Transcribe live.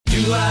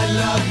Do I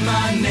love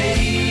my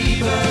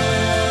neighbor?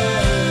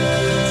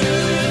 Do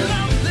you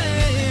love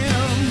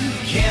them?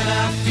 Can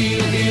I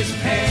feel his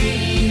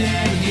pain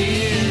and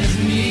his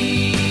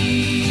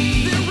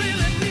need?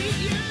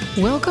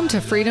 Welcome to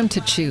Freedom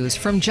to Choose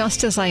from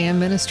Just As I Am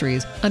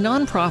Ministries, a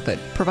nonprofit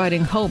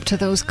providing hope to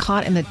those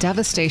caught in the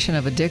devastation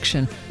of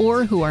addiction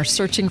or who are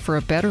searching for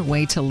a better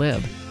way to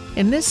live.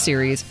 In this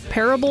series,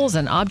 Parables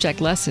and Object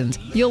Lessons,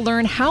 you'll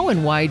learn how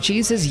and why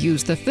Jesus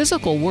used the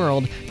physical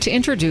world to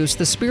introduce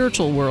the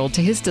spiritual world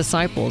to his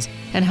disciples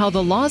and how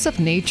the laws of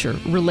nature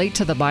relate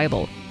to the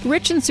Bible.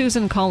 Rich and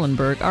Susan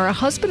Collenberg are a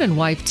husband and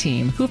wife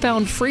team who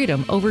found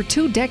freedom over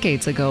 2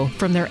 decades ago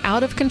from their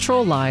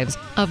out-of-control lives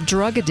of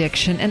drug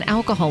addiction and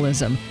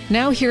alcoholism.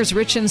 Now here's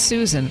Rich and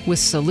Susan with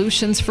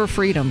solutions for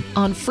freedom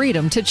on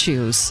Freedom to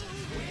Choose.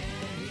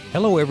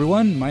 Hello,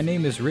 everyone. My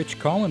name is Rich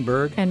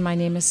Collenberg. And my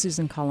name is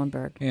Susan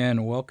Collenberg.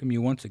 And welcome you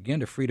once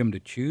again to Freedom to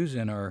Choose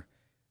and our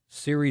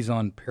series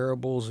on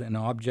parables and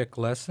object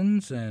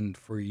lessons. And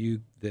for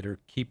you that are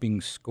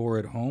keeping score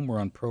at home, we're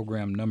on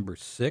program number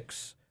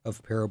 6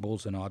 of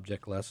Parables and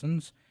Object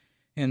Lessons.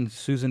 And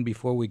Susan,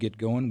 before we get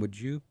going, would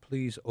you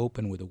please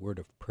open with a word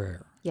of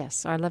prayer?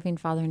 Yes, our loving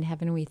Father in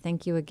heaven, we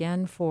thank you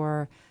again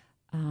for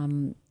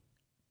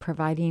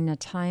providing a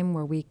time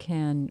where we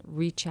can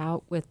reach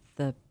out with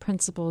the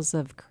principles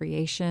of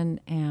creation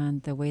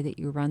and the way that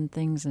you run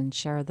things and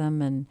share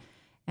them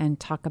and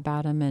talk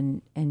about them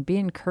and be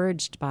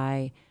encouraged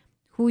by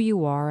who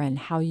you are and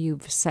how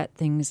you've set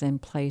things in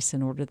place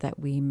in order that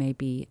we may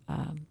be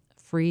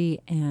free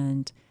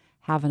and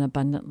have an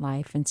abundant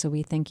life. And so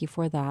we thank you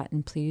for that,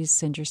 and please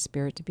send your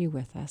Spirit to be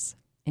with us.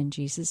 In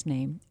Jesus'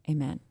 name,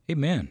 amen.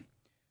 Amen.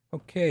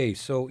 Okay,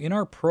 so in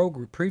our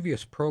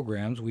previous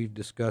programs, we've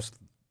discussed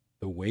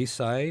the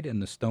wayside and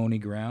the stony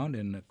ground,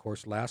 and of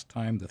course last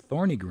time the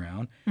thorny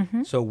ground.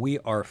 Mm-hmm. So we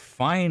are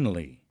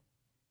finally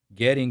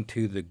getting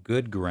to the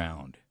good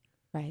ground.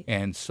 Right.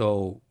 And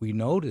so we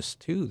notice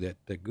too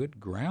that the good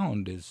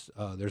ground is,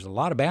 there's a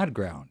lot of bad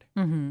ground,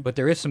 but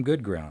there is some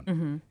good ground.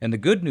 Mm-hmm. And the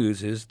good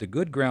news is the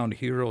good ground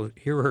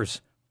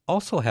hearers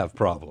also have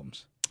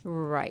problems.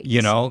 Right.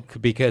 You know,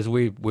 because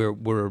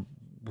we're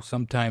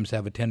sometimes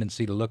have a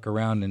tendency to look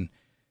around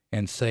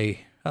and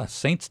say,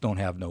 saints don't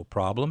have no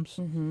problems.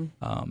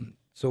 Mm-hmm.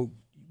 So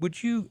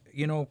would you,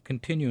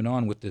 continuing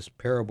on with this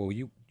parable,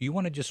 you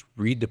want to just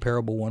read the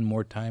parable one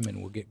more time and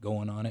we'll get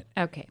going on it?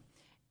 Okay.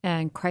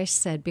 And Christ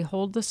said,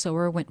 "Behold, the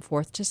sower went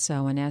forth to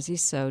sow, and as he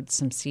sowed,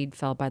 some seed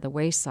fell by the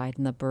wayside,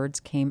 and the birds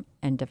came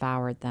and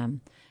devoured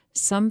them.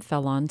 Some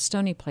fell on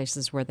stony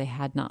places where they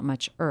had not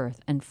much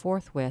earth, and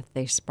forthwith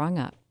they sprung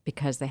up,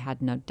 because they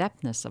had no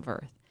depthness of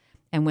earth.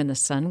 And when the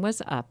sun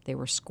was up, they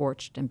were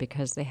scorched, and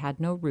because they had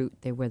no root,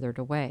 they withered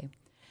away.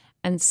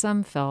 And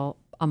some fell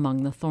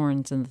among the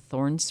thorns, and the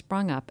thorns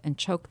sprung up and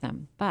choked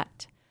them.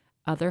 But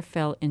other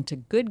fell into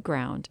good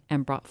ground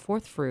and brought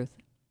forth fruit,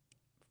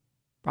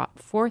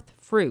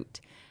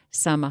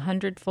 some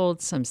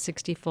 100-fold, some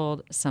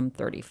 60-fold, some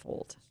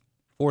 30-fold.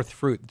 Fourth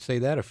fruit. Say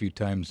that a few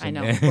times. I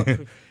know.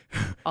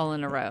 All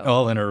in a row.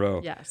 All in a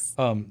row. Yes.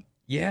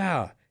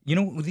 Yeah.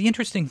 The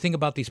interesting thing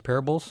about these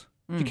parables,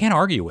 you can't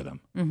argue with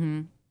them.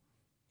 Mm-hmm.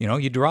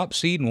 You drop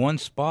seed in one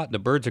spot, the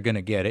birds are going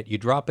to get it. You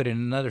drop it in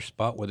another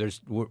spot where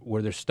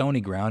there's stony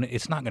ground,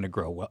 it's not going to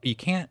grow well. You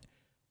can't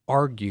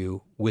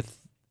argue with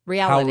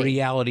how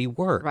reality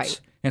works.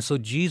 Right. And so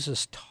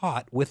Jesus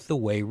taught with the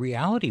way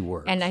reality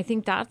works. And I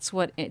think that's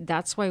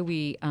why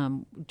we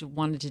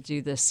wanted to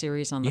do this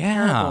series on the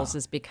parables,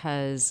 is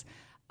because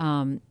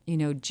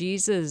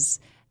Jesus,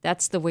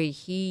 that's the way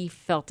he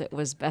felt it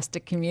was best to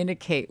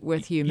communicate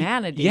with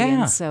humanity.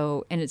 Yeah.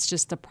 And it's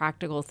just the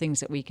practical things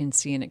that we can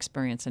see and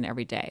experience in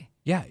every day.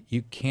 Yeah,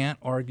 you can't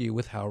argue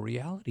with how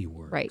reality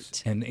works.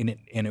 Right. And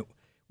it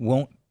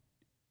won't,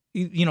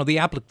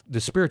 the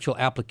spiritual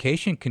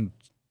application can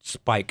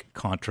spike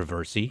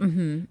controversy,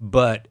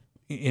 but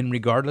in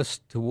regardless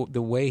to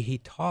the way he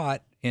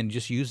taught and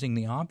just using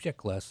the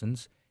object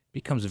lessons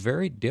becomes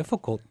very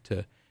difficult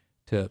to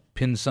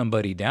pin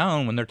somebody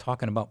down when they're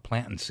talking about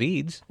planting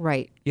seeds.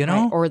 Right.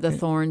 Right. Or the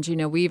thorns,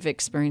 we've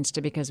experienced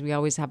it because we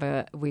always have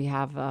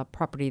a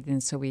property,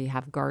 and so we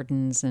have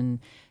gardens and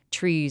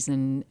trees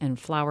and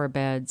flower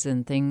beds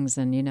and things,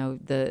 and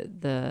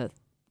the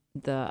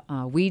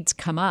weeds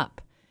come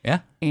up.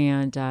 Yeah.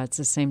 And it's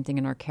the same thing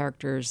in our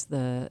characters.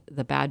 The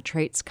bad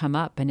traits come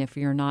up, and if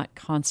you're not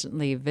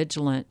constantly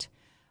vigilant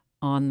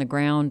on the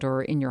ground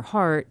or in your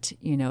heart,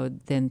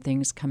 then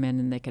things come in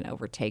and they can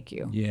overtake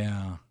you.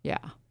 Yeah.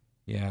 Yeah.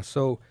 Yeah.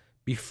 So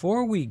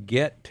before we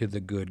get to the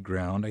good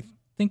ground, I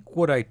think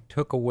what I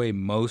took away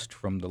most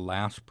from the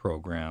last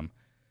program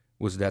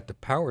was that the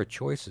power of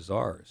choice is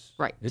ours.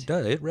 Right. It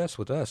does. It rests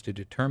with us to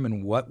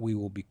determine what we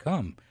will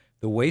become.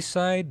 The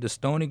wayside, the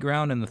stony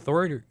ground, and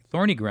the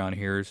thorny ground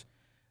hearers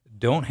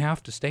don't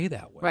have to stay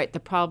that way. Right. The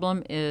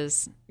problem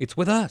is it's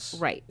with us.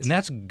 Right. And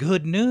that's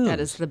good news.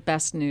 That is the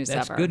best news ever.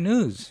 That's good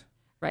news.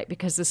 Right,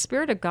 because the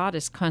Spirit of God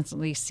is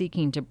constantly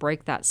seeking to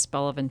break that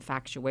spell of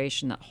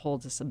infatuation that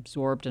holds us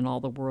absorbed in all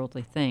the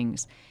worldly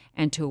things.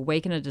 and to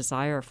awaken a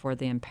desire for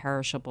the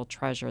imperishable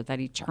treasure, that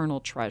eternal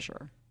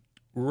treasure.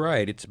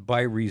 Right. It's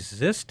by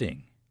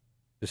resisting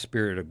the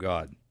Spirit of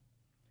God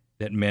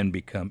that men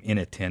become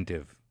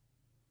inattentive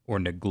or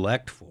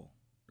neglectful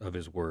of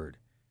His Word.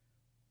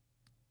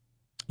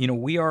 You know,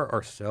 we are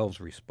ourselves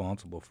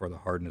responsible for the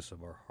hardness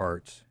of our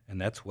hearts, and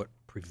that's what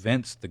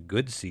prevents the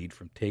good seed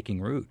from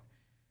taking root,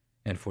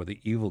 and for the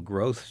evil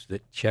growths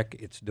that check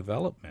its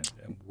development.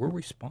 And we're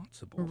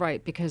responsible.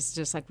 Right, because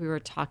just like we were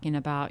talking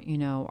about,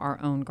 our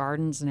own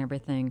gardens and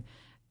everything,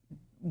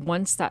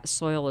 once that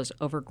soil is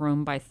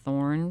overgrown by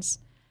thorns,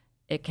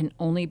 it can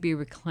only be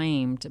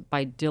reclaimed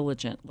by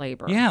diligent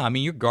labor. Yeah, I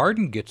mean, your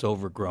garden gets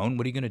overgrown.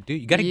 What are you going to do?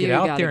 You got to get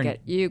out there and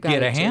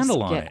get a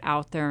handle on it. Get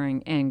out there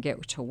and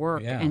get to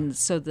work. Yeah. And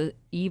so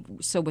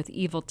with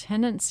evil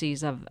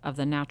tendencies of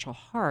the natural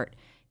heart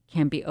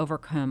can be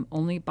overcome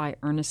only by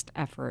earnest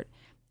effort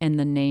in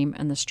the name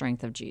and the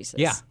strength of Jesus.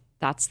 Yeah.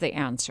 That's the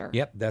answer.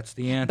 Yep, that's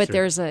the answer.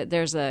 But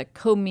there's a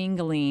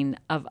commingling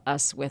of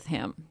us with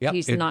Him. Yep,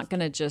 He's not going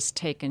to just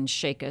take and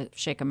shake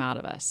Him out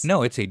of us.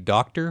 No, it's a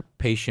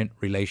doctor-patient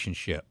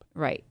relationship.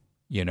 Right.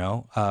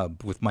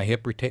 With my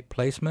hip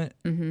replacement,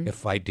 Mm-hmm.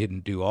 if I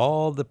didn't do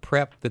all the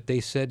prep that they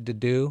said to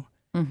do,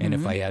 and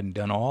if I hadn't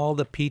done all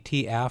the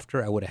PT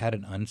after, I would have had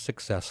an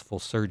unsuccessful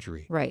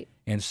surgery. Right.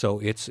 And so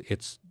it's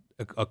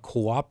a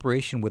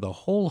cooperation with a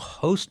whole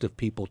host of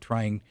people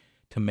trying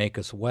to make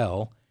us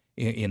well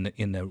in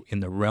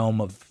the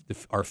realm of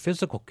our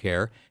physical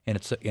care, and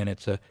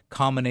it's a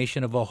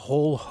combination of a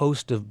whole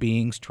host of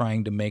beings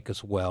trying to make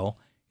us well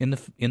in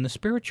the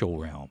spiritual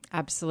realm.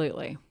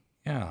 Absolutely.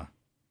 Yeah.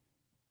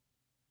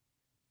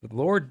 The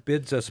Lord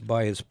bids us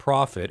by His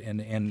prophet,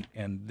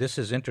 and this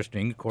is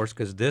interesting, of course,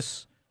 because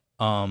this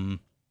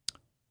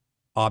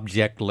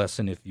object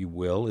lesson, if you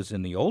will, is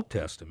in the Old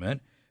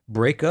Testament.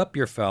 Break up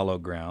your fallow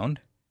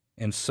ground,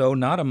 and sow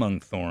not among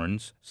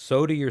thorns.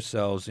 Sow to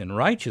yourselves in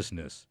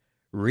righteousness.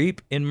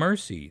 Reap in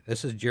mercy.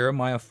 This is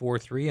Jeremiah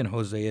 4:3 and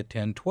Hosea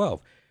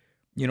 10:12.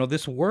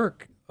 This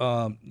work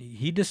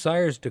He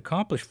desires to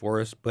accomplish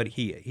for us, but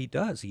He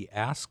does. He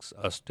asks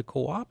us to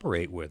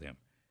cooperate with Him.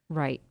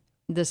 Right.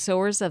 The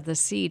sowers of the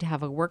seed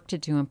have a work to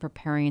do in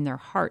preparing their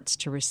hearts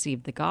to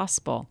receive the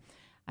gospel.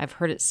 I've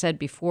heard it said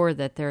before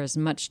that there is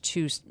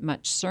too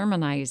much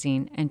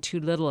sermonizing and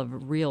too little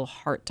of real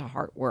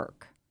heart-to-heart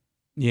work.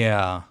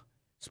 Yeah.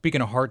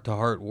 Speaking of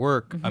heart-to-heart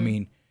work, Mm-hmm. I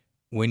mean,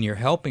 when you're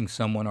helping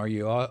someone, are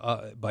you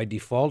by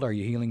default, are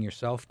you healing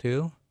yourself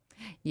too?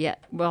 Yeah.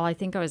 Well, I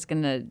think I was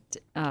going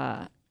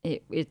to,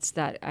 it's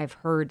that I've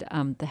heard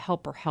the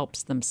helper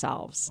helps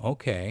themselves.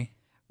 Okay.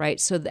 Right.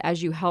 So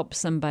as you help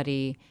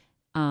somebody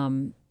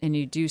and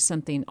you do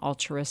something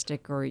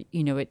altruistic, or,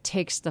 it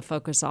takes the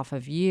focus off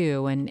of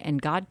you, and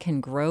God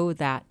can grow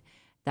that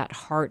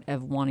heart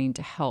of wanting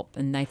to help.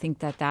 And I think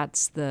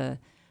that's the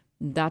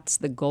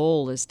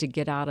goal, is to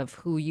get out of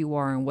who you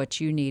are and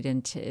what you need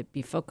and to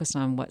be focused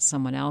on what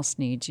someone else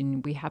needs.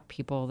 And we have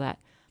people that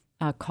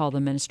call the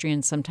ministry,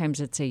 and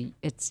sometimes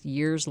it's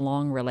years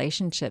long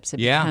relationships.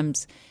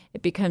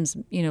 It becomes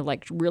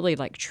like really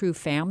like true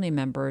family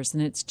members,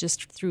 and it's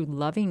just through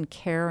loving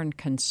care and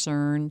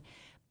concern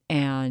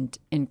and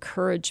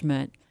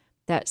encouragement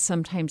that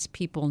sometimes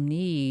people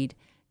need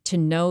to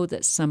know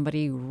that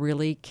somebody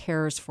really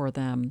cares for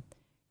them,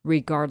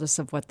 regardless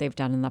of what they've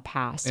done in the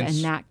past, and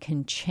that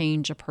can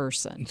change a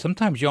person. And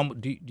sometimes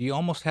do you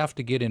almost have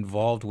to get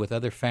involved with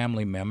other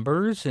family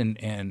members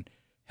and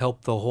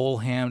help the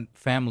whole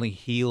family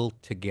heal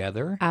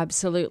together?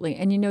 Absolutely.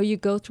 And you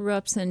go through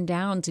ups and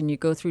downs, and you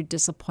go through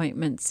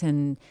disappointments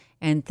and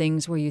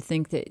things where you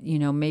think that,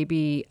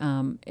 maybe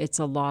it's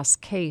a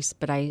lost case.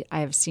 But I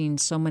have seen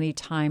so many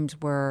times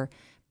where,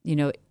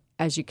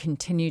 as you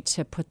continue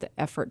to put the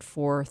effort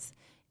forth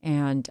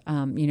and,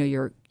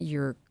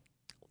 you're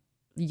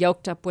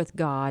yoked up with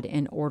God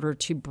in order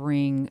to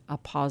bring a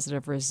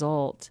positive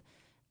result,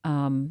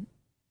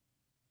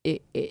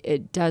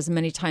 it does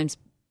many times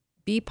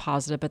be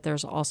positive, but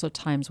there's also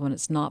times when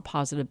it's not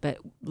positive. But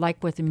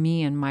like with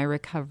me and my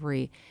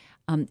recovery,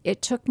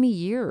 it took me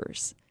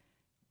years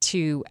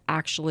to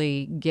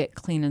actually get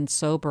clean and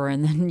sober,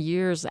 and then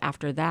years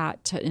after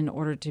that in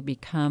order to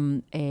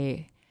become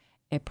a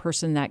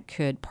person that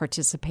could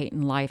participate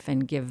in life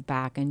and give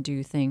back and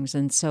do things.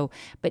 And so,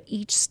 but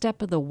each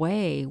step of the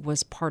way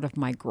was part of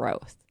my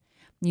growth.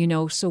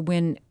 So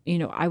when,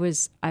 I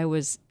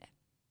was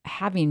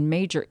having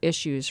major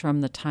issues from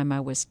the time I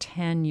was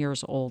 10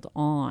 years old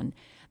on,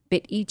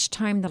 but each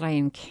time that I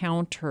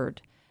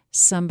encountered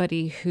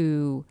somebody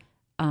who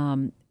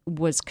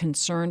was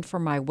concerned for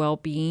my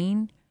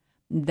well-being,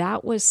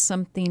 that was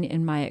something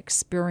in my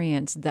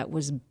experience that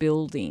was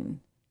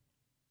building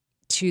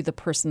to the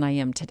person I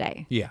am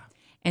today. Yeah.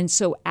 And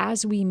so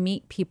as we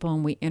meet people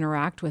and we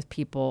interact with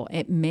people,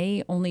 it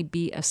may only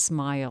be a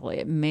smile.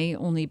 It may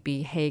only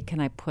be, hey, can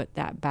I put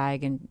that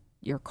bag in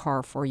your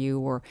car for you?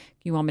 Or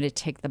you want me to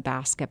take the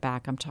basket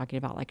back? I'm talking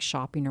about like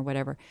shopping or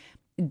whatever.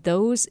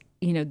 those,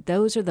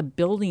 those are the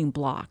building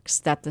blocks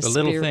that the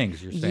little Spirit,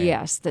 things you're saying.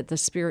 Yes, that the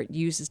Spirit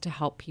uses to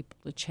help people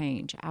to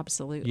change.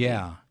 Absolutely.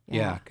 Yeah,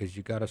 because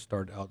you got to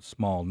start out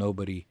small.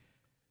 Nobody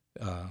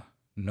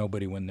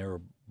when they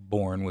were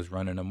born was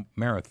running a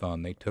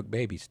marathon. They took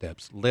baby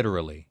steps,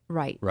 literally.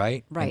 Right.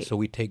 Right? Right. And so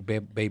we take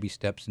baby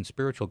steps in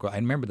spiritual growth. I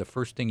remember the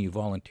first thing you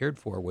volunteered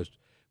for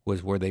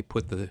was where they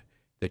put the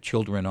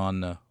children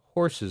on the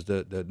horses,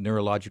 the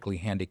neurologically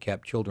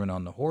handicapped children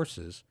on the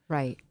horses.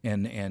 Right.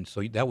 And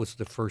so that was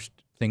the first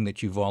thing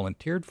that you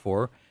volunteered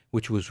for,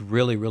 which was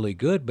really, really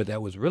good, but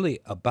that was really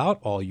about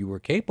all you were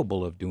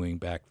capable of doing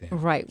back then.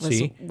 Right.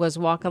 Was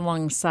walk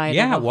alongside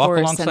Yeah, of a walk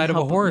horse alongside and of a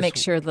help horse. make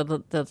sure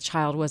that the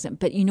child wasn't.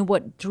 But you know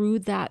what? Through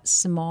that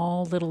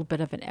small little bit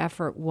of an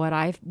effort,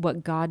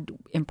 what God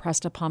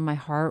impressed upon my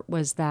heart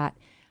was that,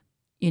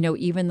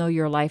 even though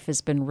your life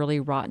has been really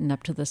rotten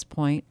up to this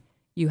point,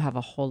 you have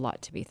a whole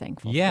lot to be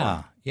thankful for.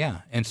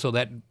 Yeah. And so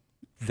that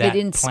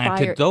It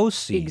planted those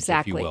seeds,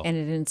 exactly, if you will. and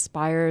it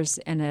inspires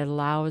and it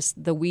allows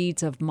the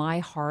weeds of my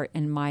heart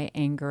and my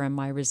anger and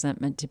my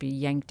resentment to be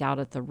yanked out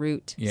at the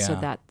root, so Yeah.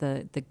 that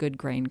the good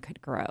grain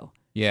could grow.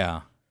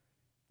 Yeah.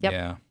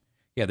 Yep.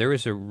 Yeah, there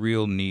is a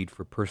real need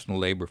for personal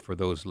labor for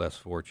those less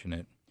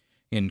fortunate.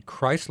 In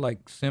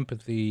Christ-like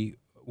sympathy,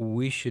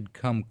 we should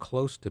come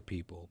close to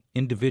people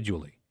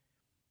individually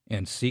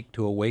and seek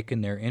to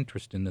awaken their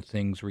interest in the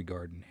things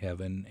regarding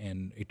heaven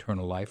and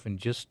eternal life and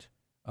just,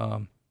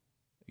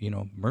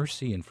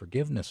 mercy and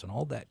forgiveness and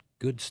all that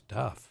good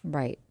stuff.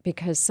 Right,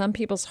 because some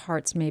people's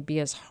hearts may be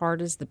as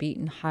hard as the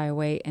beaten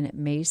highway, and it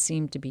may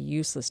seem to be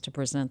useless to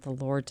present the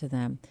Lord to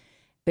them.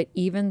 But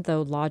even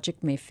though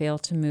logic may fail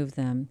to move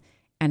them,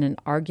 and an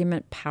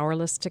argument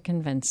powerless to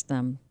convince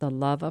them, the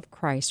love of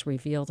Christ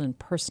revealed in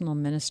personal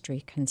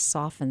ministry can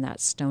soften that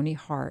stony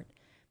heart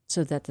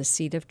so that the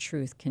seed of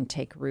truth can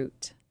take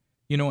root.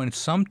 And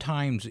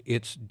sometimes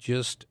it's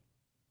just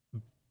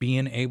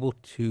being able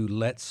to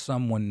let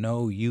someone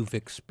know you've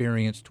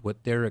experienced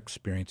what they're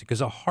experiencing. Because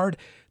the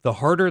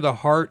harder the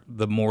heart,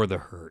 the more the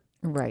hurt.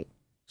 Right.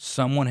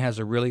 Someone has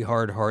a really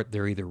hard heart.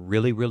 They're either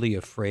really, really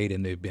afraid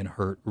and they've been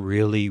hurt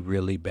really,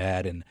 really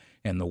bad, and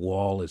the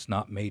wall is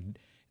not made.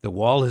 The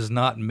wall is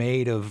not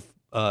made of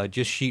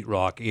just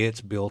sheetrock.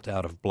 It's built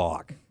out of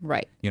block.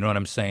 Right. You know what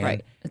I'm saying?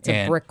 Right. It's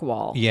a brick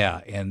wall.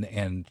 Yeah, and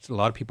a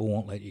lot of people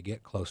won't let you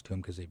get close to them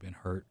because they've been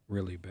hurt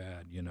really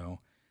bad.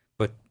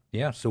 But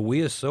yeah, so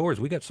we as sowers,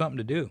 we got something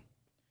to do,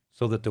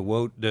 so that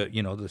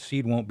the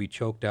seed won't be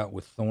choked out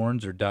with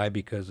thorns or die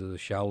because of the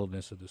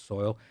shallowness of the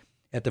soil.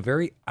 At the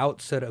very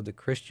outset of the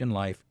Christian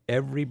life,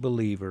 every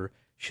believer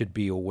should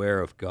be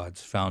aware of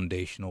God's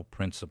foundational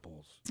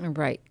principles.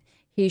 Right.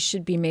 He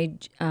should be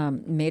made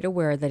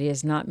aware that he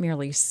is not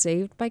merely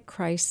saved by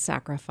Christ's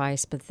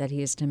sacrifice, but that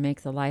he is to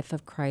make the life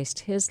of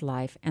Christ his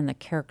life and the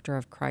character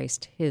of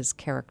Christ his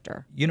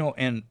character.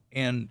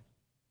 And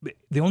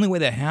the only way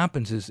that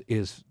happens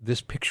is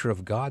this picture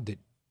of God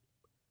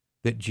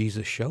that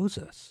Jesus shows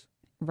us.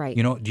 Right.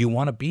 Do you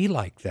want to be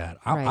like that?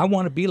 Right. I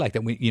want to be like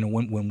that.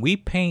 When we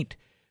paint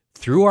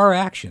through our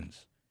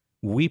actions,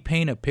 we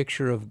paint a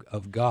picture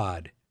of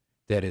God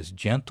that is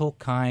gentle,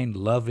 kind,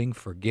 loving,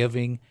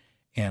 forgiving,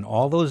 and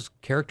all those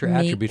character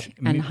Meek attributes.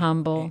 and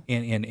humble.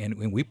 And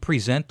when we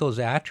present those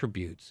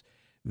attributes,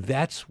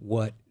 that's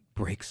what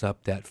breaks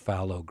up that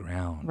fallow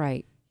ground.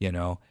 Right.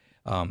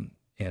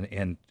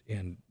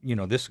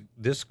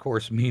 This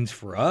course means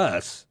for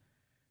us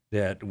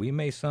that we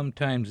may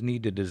sometimes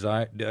need to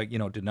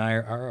deny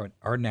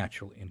our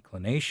natural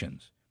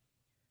inclinations.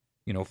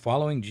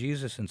 Following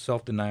Jesus in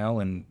self-denial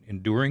and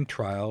enduring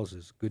trials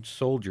as good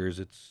soldiers,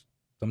 it's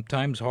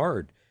sometimes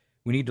hard.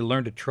 We need to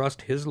learn to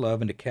trust his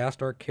love and to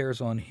cast our cares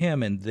on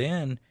him, and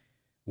then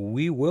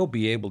we will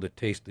be able to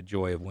taste the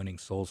joy of winning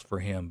souls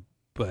for him.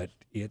 But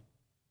it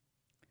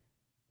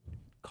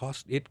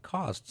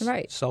costs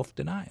Right.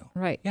 self-denial.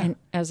 Right. Yeah. And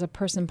as a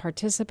person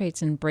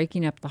participates in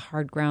breaking up the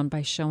hard ground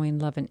by showing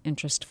love and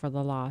interest for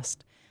the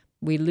lost,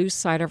 we lose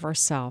sight of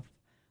ourselves.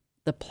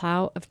 The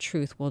plow of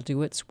truth will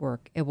do its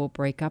work. It will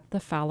break up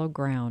the fallow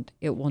ground.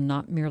 It will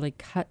not merely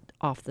cut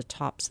off the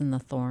tops and the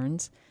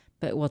thorns,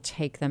 but it will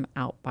take them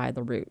out by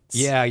the roots.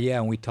 Yeah,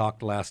 and we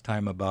talked last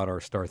time about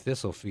our star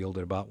thistle field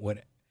and about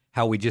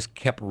how we just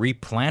kept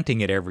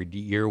replanting it every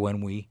year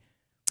when we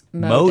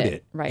mowed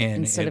it. Right, and,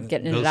 instead of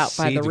getting those it out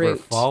by the seeds root. were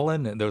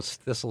falling, and those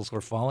thistles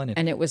were falling.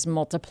 And it was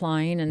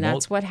multiplying, and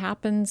that's what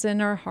happens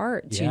in our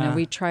hearts. Yeah.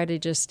 We try to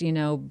just,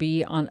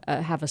 be on,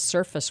 have a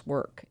surface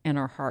work in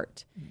our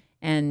heart.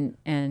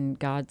 And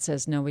God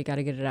says, no, we got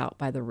to get it out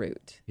by the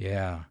root.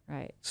 Yeah.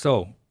 Right.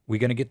 So we're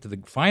going to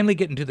finally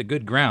get into the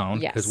good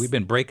ground, because Yes. we've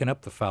been breaking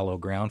up the fallow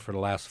ground for the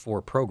last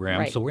 4 programs.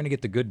 Right. So we're going to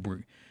get the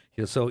good.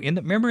 So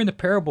remember in the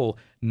parable,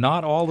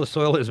 not all the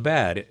soil is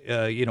bad.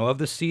 Of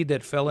the seed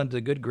that fell into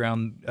the good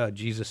ground,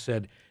 Jesus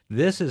said,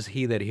 "This is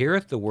he that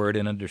heareth the word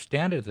and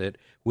understandeth it,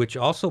 which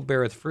also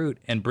beareth fruit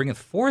and bringeth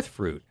forth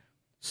fruit,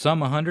 some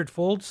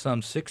 100-fold,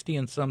 some 60,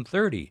 and some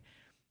 30.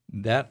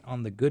 That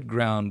on the good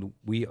ground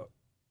we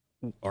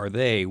are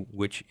they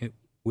which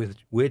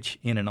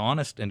in an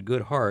honest and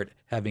good heart,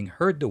 having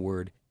heard the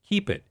word,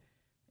 keep it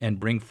and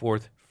bring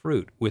forth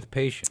fruit with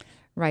patience.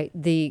 Right.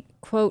 The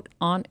quote,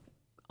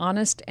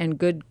 honest and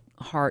good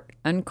heart,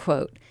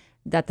 unquote,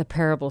 that the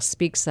parable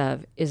speaks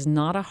of is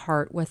not a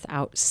heart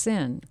without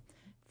sin,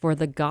 for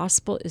the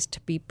gospel is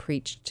to be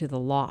preached to the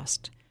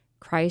lost.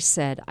 Christ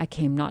said, I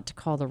came not to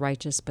call the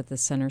righteous, but the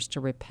sinners to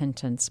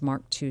repentance,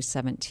 Mark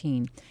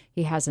 2:17.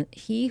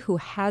 He who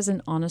has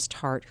an honest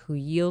heart, who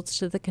yields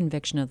to the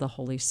conviction of the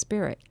Holy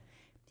Spirit,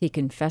 he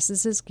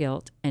confesses his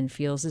guilt and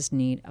feels his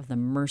need of the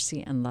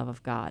mercy and love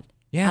of God.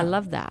 Yeah. I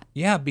love that.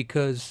 Yeah,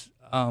 because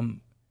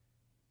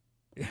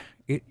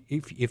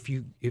if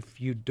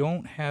you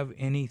don't have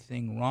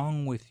anything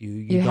wrong with you,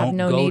 you have don't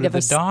no go need to of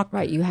the doctor.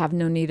 Right. You have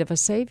no need of a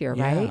savior,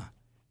 right?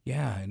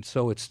 Yeah, and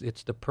so it's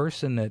the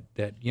person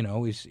that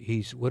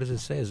he's what does it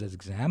say? Is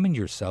examine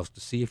yourselves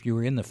to see if you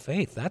are in the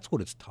faith. That's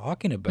what it's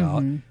talking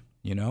about.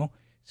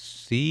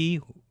 See,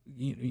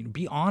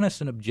 be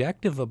honest and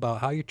objective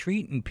about how you're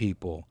treating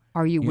people.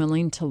 Are you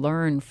willing to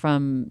learn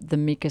from the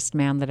meekest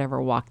man that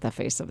ever walked the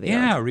face of the earth?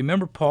 Yeah,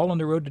 remember Paul on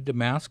the road to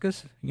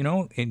Damascus?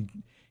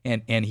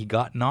 And he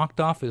got knocked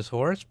off his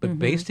horse. But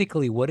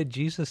basically, what did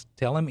Jesus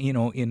tell him?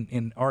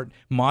 In our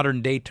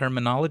modern day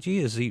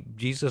terminology,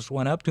 Jesus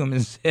went up to him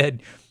and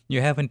said,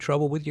 "You're having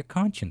trouble with your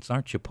conscience,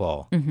 aren't you,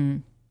 Paul?" Mm-hmm.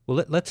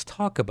 Well, let's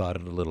talk about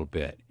it a little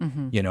bit.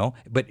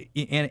 But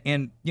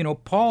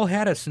Paul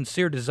had a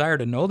sincere desire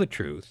to know the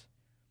truth,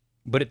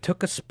 but it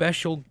took a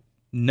special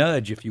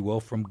nudge, if you will,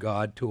 from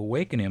God to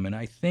awaken him. And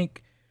I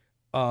think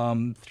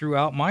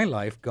throughout my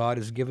life, God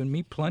has given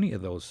me plenty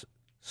of those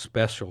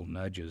special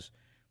nudges.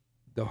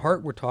 The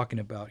heart we're talking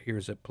about here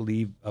is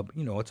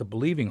it's a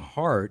believing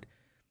heart.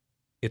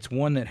 It's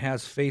one that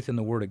has faith in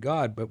the Word of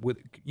God, but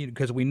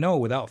because we know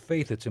without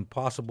faith it's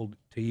impossible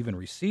to even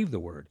receive the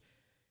Word.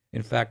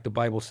 In fact, the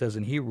Bible says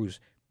in Hebrews,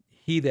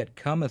 "He that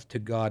cometh to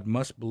God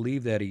must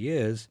believe that He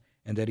is,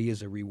 and that He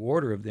is a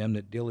rewarder of them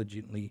that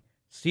diligently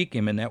seek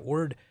Him." And that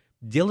word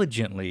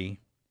diligently,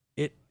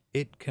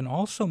 it can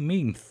also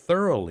mean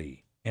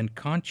thoroughly and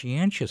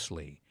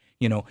conscientiously.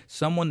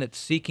 Someone that's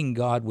seeking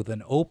God with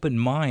an open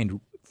mind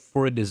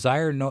for a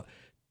desire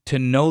to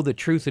know the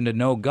truth and to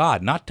know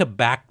God, not to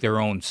back their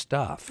own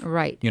stuff.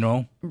 Right.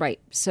 Right.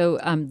 So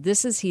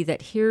this is he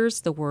that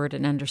hears the word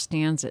and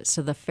understands it.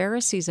 So the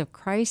Pharisees of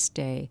Christ's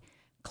day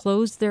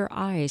closed their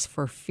eyes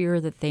for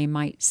fear that they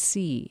might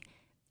see,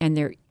 and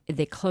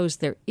they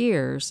closed their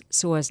ears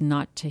so as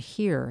not to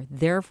hear.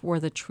 Therefore,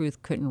 the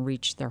truth couldn't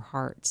reach their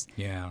hearts.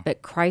 Yeah.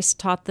 But Christ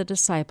taught the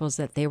disciples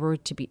that they were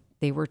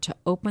to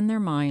open their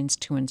minds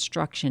to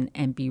instruction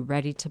and be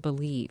ready to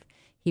believe.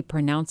 He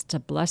pronounced a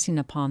blessing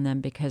upon them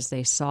because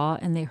they saw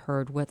and they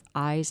heard with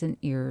eyes and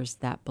ears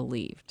that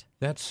believed.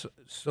 That's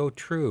so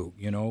true.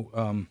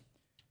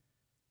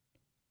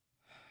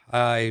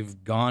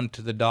 I've gone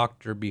to the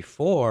doctor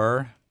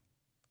before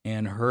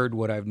and heard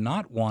what I've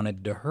not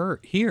wanted to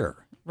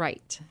hear.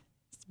 Right.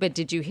 But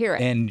did you hear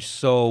it? And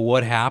so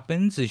what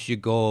happens is you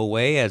go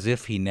away as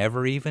if he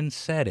never even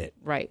said it.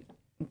 Right.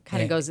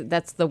 Kind of goes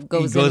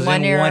in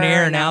one ear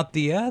and out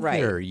the other.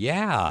 Right.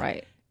 Yeah.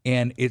 Right.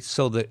 And it's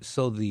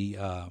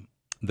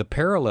the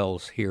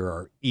parallels here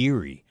are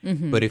eerie.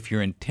 Mm-hmm. But if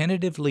you're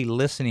tentatively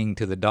listening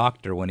to the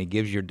doctor when he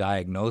gives your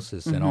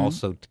diagnosis and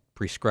also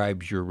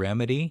prescribes your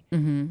remedy,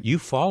 you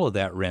follow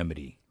that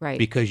remedy, right?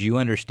 Because you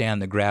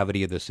understand the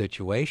gravity of the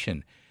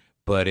situation.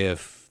 But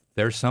if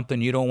there's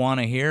something you don't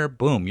want to hear,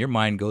 boom, your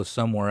mind goes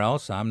somewhere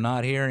else. I'm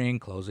not hearing,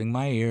 closing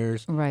my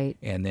ears, right?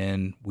 And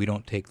then we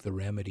don't take the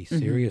remedy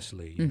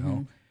seriously, you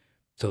know.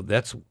 So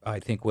that's, I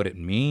think, what it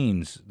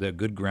means. The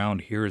good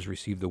ground hearers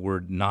receive the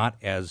word not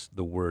as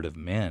the word of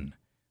men,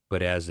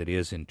 but as it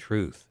is in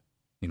truth.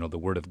 The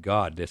word of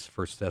God, this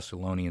 1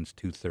 Thessalonians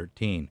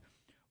 2:13.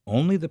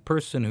 Only the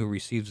person who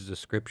receives the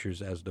scriptures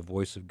as the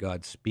voice of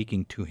God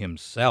speaking to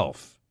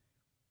himself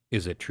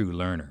is a true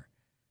learner.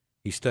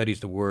 He studies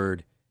the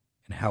word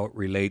and how it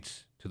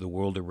relates to the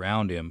world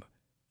around him.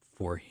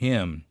 For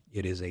him,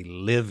 it is a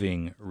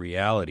living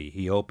reality.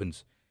 He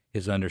opens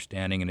his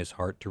understanding and his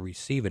heart to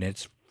receive it. And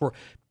it's for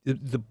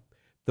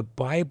the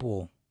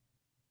Bible,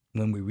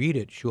 when we read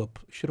it, should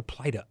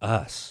apply to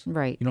us.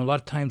 Right. A lot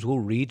of times we'll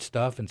read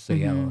stuff and say,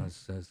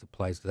 this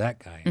applies to that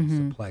guy. And this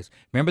applies.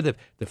 Remember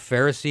the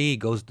Pharisee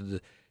goes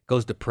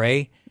to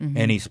pray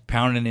and he's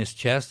pounding his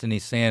chest and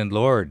he's saying,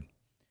 "Lord,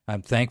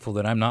 I'm thankful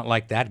that I'm not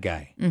like that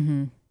guy." I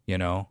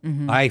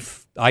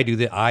do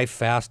that. I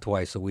fast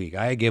twice a week.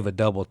 I give a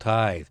double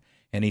tithe,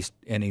 and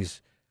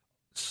he's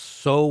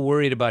so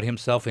worried about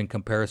himself in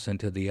comparison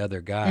to the other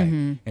guy.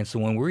 And so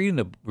when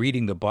we're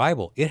reading the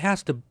Bible, it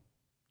has to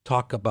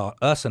talk about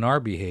us and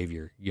our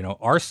behavior,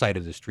 our side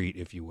of the street,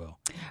 if you will.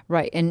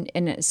 Right.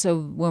 And so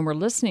when we're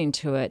listening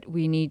to it,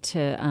 we need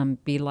to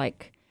be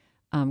like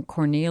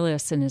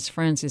Cornelius and his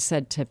friends who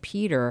said to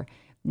Peter,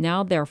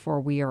 "Now,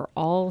 therefore, we are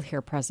all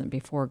here present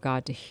before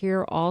God to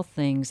hear all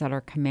things that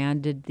are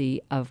commanded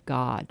thee of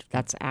God."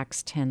 That's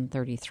Acts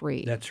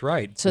 10:33. That's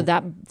right. So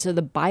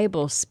the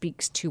Bible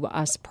speaks to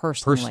us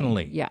personally.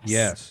 Personally, yes.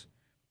 Yes.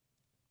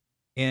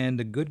 And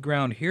the good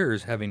ground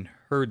hearers, having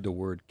heard the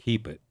word,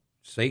 keep it.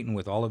 Satan,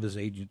 with all of his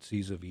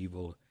agencies of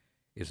evil,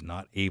 is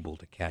not able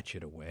to catch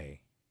it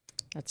away.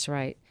 That's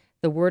right.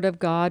 The word of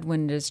God,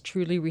 when it is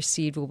truly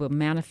received, will be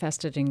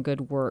manifested in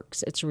good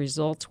works. Its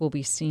results will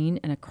be seen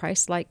in a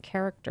Christ-like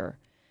character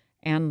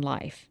and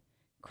life.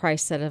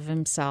 Christ said of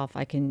himself,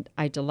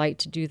 I delight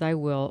to do thy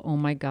will, O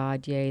my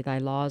God, yea, thy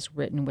law is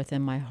written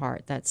within my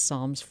heart. That's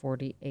Psalms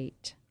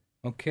 48.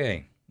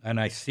 Okay, and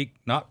I seek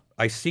not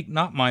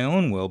my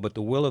own will, but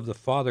the will of the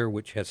Father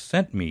which has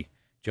sent me,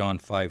 John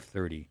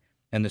 5:30.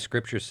 And the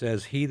scripture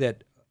says, He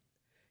that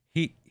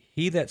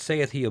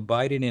saith he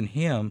abideth in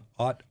him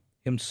ought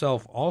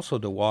himself also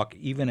to walk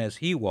even as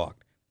he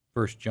walked,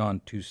 1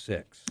 John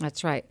 2:6.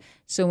 That's right.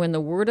 So when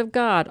the word of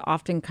God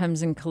often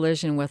comes in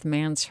collision with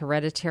man's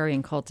hereditary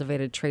and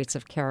cultivated traits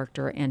of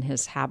character and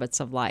his habits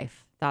of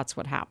life, that's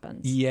what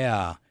happens.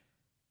 Yeah.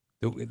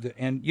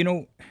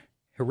 And,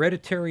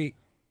 hereditary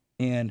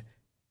and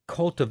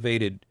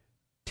cultivated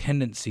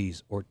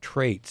tendencies or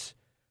traits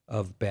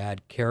of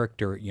bad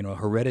character,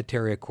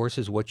 hereditary, of course,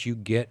 is what you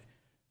get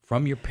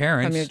from your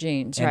parents. From your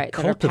genes, and right,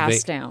 that are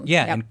passed down.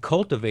 Yeah, Yep. and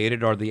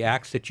cultivated are the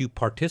acts that you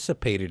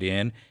participated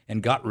in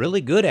and got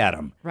really good at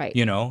them. Right.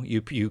 They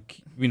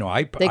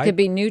They could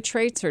be new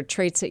traits or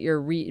traits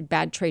that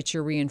bad traits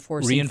you're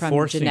reinforcing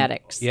from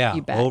genetics. Yeah,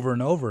 You bet. over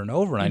and over and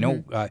over. And I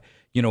know,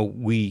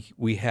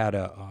 we had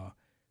a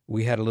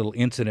little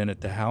incident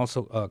at the house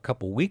a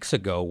couple weeks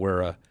ago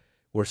where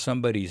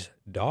somebody's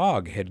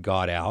dog had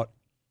got out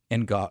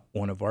and got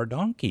one of our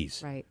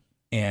donkeys. Right.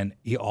 And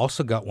he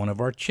also got one of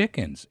our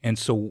chickens. And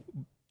so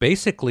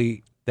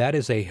basically that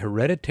is a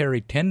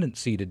hereditary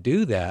tendency to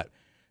do that.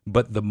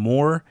 But the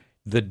more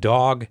the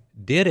dog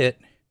did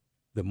it,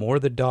 the more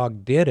he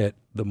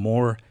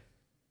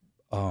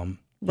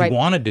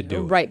wanted to do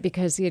it. Right,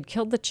 because he had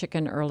killed the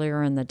chicken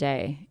earlier in the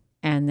day.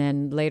 And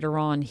then later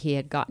on, he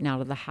had gotten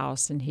out of the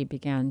house and he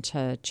began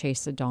to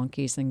chase the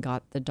donkeys and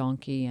got the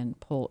donkey and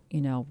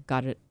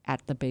got it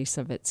at the base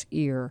of its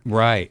ear.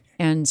 Right.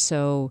 And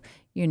so,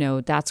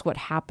 that's what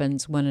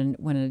happens when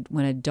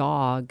a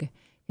dog,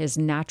 his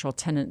natural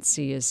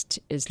tendency is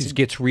to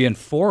gets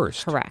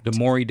reinforced. Correct. The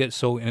more he did.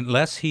 So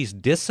unless he's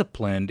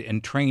disciplined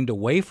and trained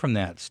away from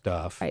that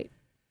stuff. Right.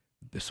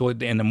 So,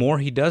 and the more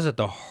he does it,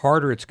 the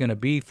harder it's going to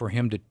be for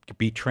him to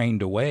be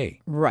trained away.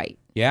 Right.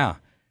 Yeah.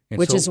 And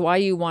which is why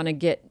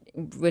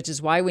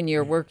when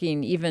you're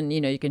working, even,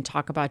 you can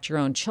talk about your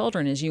own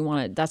children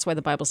that's why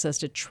the Bible says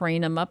to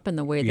train them up in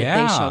the way that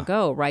they shall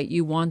go, right?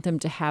 You want them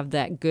to have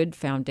that good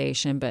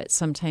foundation, but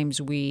sometimes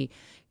we,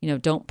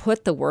 don't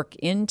put the work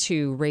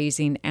into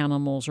raising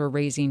animals or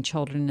raising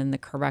children in the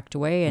correct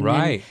way. And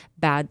then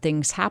bad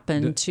things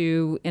happen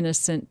to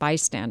innocent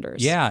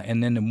bystanders. Yeah.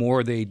 And then the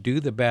more they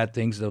do the bad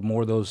things, the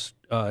more those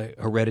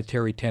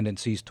hereditary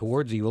tendencies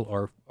towards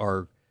evil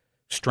are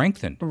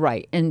strengthened.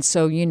 Right. And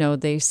so,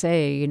 they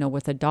say,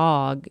 with a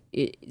dog,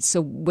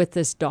 with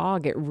this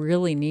dog, it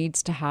really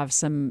needs to have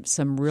some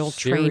real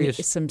training,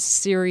 some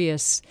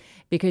serious,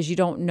 because you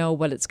don't know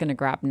what it's going to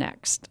grab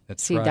next.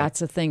 That's that's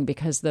the thing,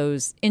 because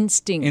those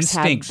instincts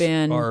have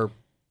been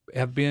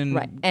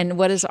right. And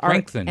what is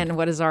strengthened.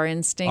 What is our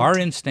instinct? Our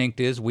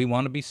instinct is we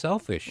want to be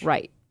selfish.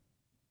 Right.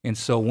 And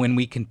so when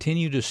we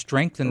continue to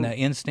strengthen the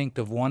instinct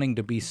of wanting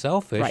to be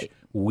selfish,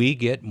 we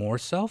get more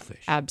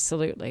selfish.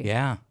 Absolutely.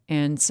 Yeah.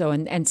 And so,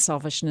 and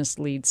selfishness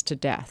leads to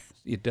death.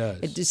 It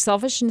does.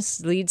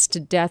 Selfishness leads to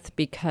death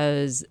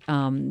because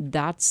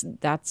that's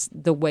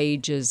the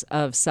wages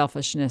of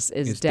selfishness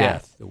is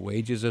death. The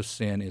wages of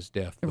sin is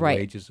death. The right.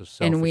 wages of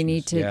selfishness. And we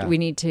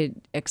need to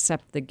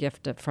accept the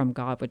gift from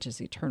God, which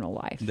is eternal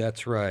life.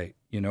 That's right.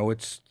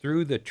 It's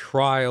through the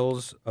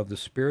trials of the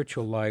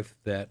spiritual life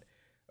that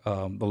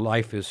the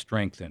life is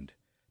strengthened.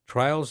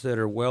 Trials that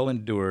are well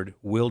endured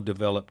will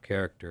develop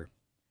character.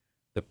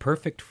 The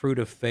perfect fruit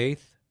of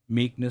faith,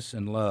 meekness,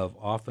 and love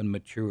often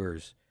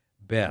matures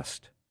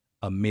best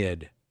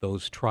amid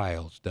those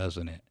trials,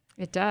 doesn't it?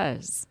 It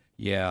does.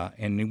 Yeah,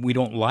 and we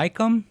don't like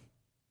them,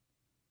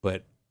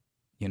 but,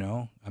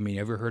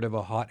 ever heard of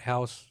a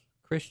hothouse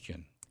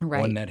Christian?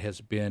 Right. One that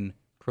has been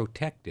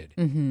protected.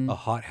 Mm-hmm. A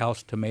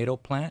hothouse tomato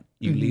plant,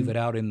 you leave it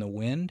out in the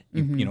wind,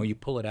 you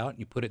pull it out and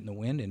you put it in the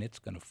wind, and it's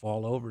going to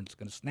fall over and it's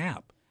going to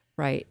snap.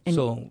 Right.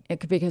 And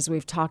because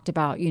we've talked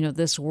about,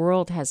 this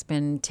world has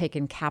been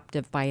taken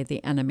captive by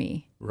the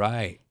enemy.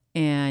 Right.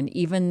 And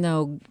even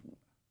though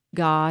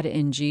God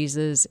and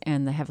Jesus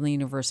and the heavenly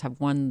universe have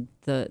won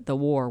the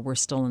war, we're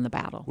still in the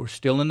battle. We're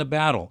still in the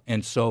battle.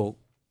 And so,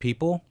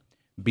 people,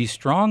 be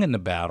strong in the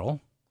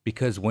battle,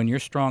 because when you're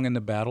strong in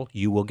the battle,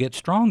 you will get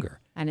stronger.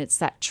 And it's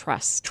that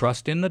trust.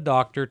 Trust in the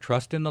doctor,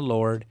 trust in the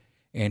Lord,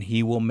 and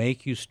he will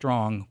make you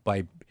strong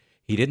by...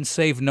 He didn't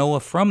save Noah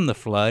from the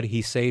flood.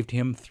 He saved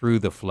him through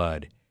the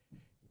flood.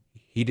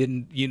 He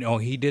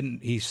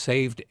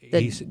saved...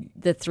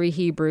 The three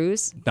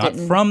Hebrews. Not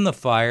from the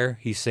fire.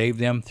 He saved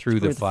them through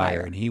the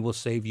fire. And he will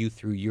save you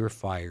through your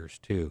fires,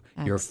 too.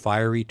 Your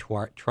fiery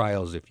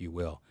trials, if you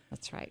will.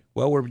 That's right.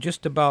 Well, we're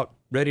just about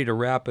ready to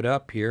wrap it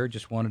up here.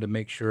 Just wanted to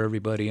make sure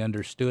everybody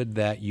understood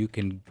that you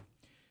can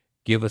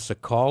give us a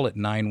call at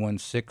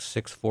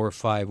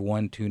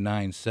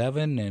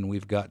 916-645-1297, and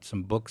we've got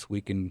some books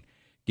we can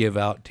give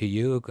out to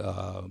you.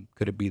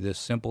 Could it be this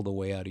simple, the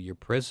way out of your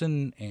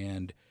prison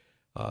and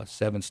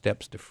 7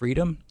 steps to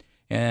freedom?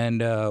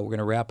 And we're going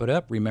to wrap it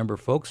up. Remember,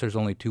 folks, there's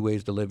only 2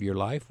 ways to live your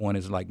life. One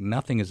is like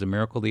nothing is a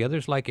miracle. The other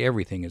is like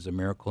everything is a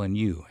miracle, and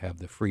you have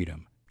the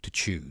freedom to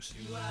choose.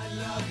 Do I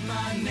love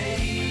my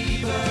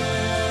neighbor?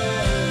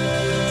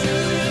 Do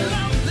I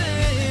love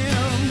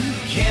them?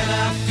 Can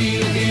I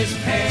feel his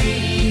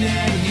pain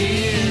and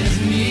his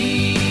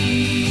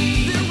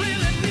need? They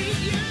really need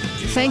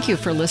you. Thank you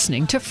for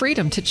listening to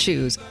Freedom to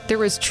Choose.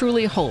 There is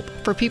truly hope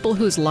for people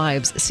whose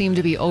lives seem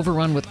to be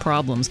overrun with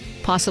problems,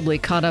 possibly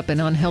caught up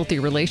in unhealthy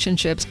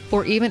relationships,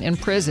 or even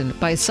imprisoned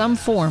by some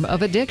form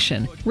of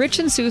addiction. Rich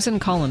and Susan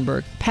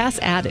Collenberg, past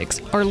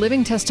addicts, are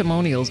living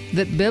testimonials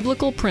that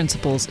biblical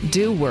principles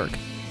do work.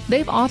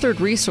 They've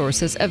authored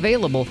resources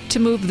available to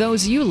move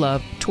those you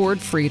love toward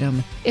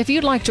freedom. If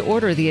you'd like to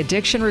order the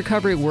Addiction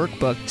Recovery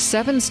Workbook,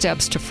 7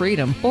 Steps to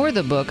Freedom, or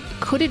the book,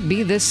 Could It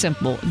Be This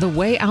Simple? The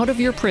Way Out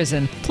of Your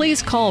Prison,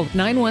 please call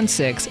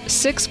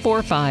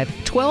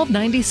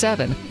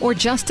 916-645-1297 or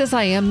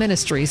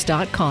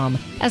JustAsIamMinistries.com.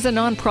 As a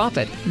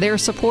nonprofit, they're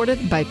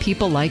supported by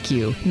people like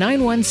you.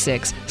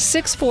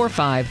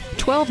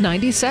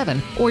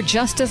 916-645-1297 or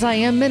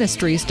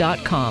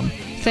JustAsIamMinistries.com.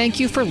 Thank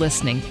you for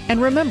listening,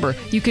 and remember,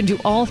 you can do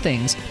all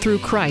things through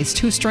Christ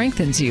who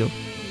strengthens you.